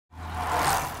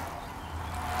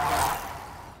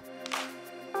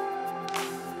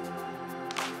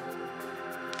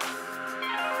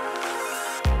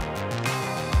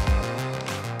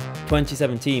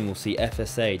2017 will see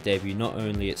FSA debut not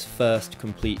only its first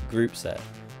complete group set,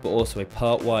 but also a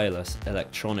part wireless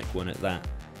electronic one at that.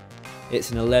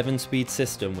 It's an 11-speed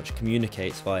system which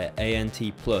communicates via ANT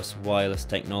Plus wireless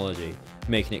technology,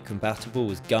 making it compatible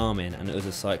with Garmin and other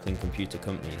cycling computer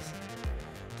companies.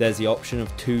 There's the option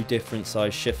of 2 different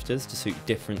size shifters to suit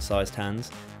different sized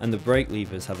hands, and the brake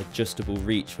levers have adjustable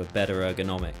reach for better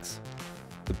ergonomics.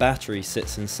 The battery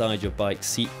sits inside your bike's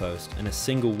seat post and a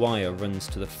single wire runs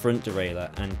to the front derailleur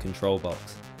and control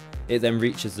box. It then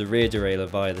reaches the rear derailleur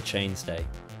via the chainstay.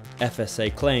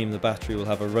 FSA claim the battery will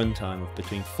have a runtime of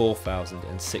between 4,000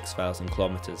 and 6,000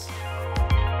 kilometers.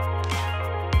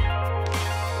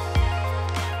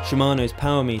 Shimano's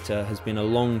power meter has been a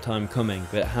long time coming,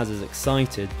 but it has us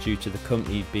excited due to the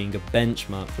company being a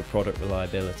benchmark for product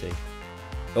reliability.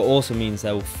 It also means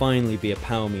there will finally be a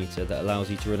power meter that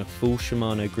allows you to run a full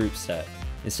Shimano group set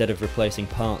instead of replacing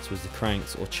parts with the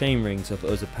cranks or chain rings of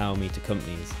other power meter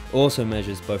companies. It also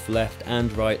measures both left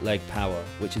and right leg power,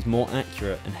 which is more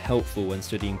accurate and helpful when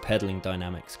studying pedaling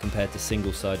dynamics compared to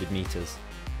single-sided meters.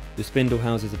 The spindle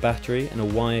houses a battery and a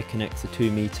wire connects the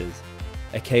 2 meters.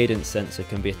 A cadence sensor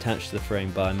can be attached to the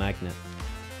frame by a magnet.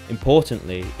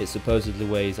 Importantly, it supposedly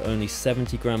weighs only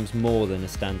 70 grams more than a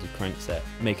standard crankset,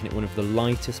 making it one of the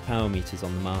lightest power meters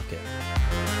on the market.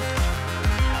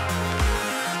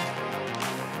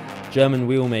 German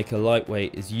wheelmaker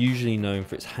Lightweight is usually known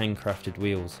for its handcrafted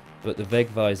wheels, but the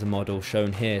Wegweiser model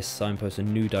shown here signposts a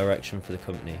new direction for the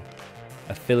company.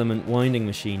 A filament winding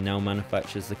machine now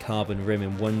manufactures the carbon rim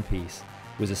in one piece,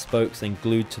 with the spokes then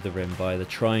glued to the rim via the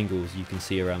triangles you can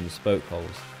see around the spoke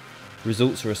holes.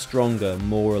 Results are a stronger,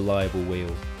 more reliable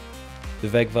wheel. The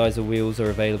Wegweiser wheels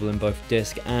are available in both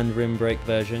disc and rim brake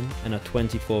version and are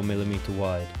 24mm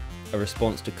wide, a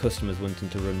response to customers wanting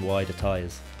to run wider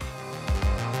tyres.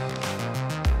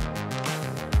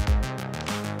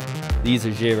 These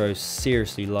are Giro's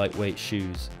seriously lightweight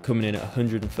shoes, coming in at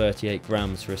 138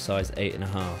 grams for a size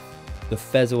 8.5. The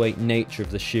featherweight nature of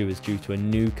the shoe is due to a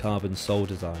new carbon sole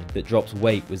design that drops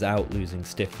weight without losing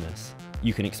stiffness.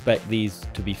 You can expect these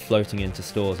to be floating into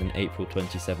stores in April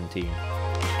 2017.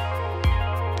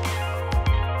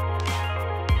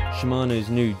 Shimano's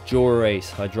new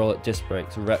Dura-Ace hydraulic disc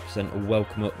brakes represent a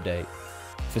welcome update.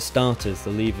 For starters,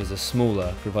 the levers are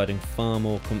smaller, providing far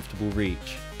more comfortable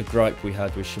reach, a gripe we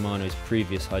had with Shimano's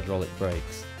previous hydraulic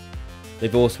brakes.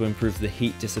 They've also improved the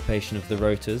heat dissipation of the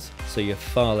rotors, so you're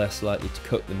far less likely to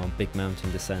cook them on big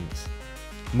mountain descents.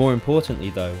 More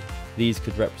importantly though, these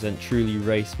could represent truly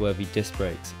race-worthy disc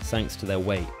brakes thanks to their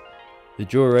weight. The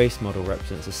Dura-Ace model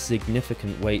represents a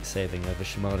significant weight saving over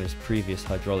Shimano's previous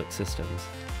hydraulic systems.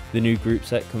 The new group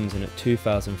set comes in at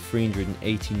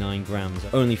 2,389 grams,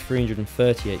 only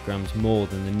 338 grams more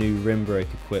than the new rim brake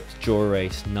equipped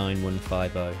Dura-Ace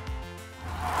 9150.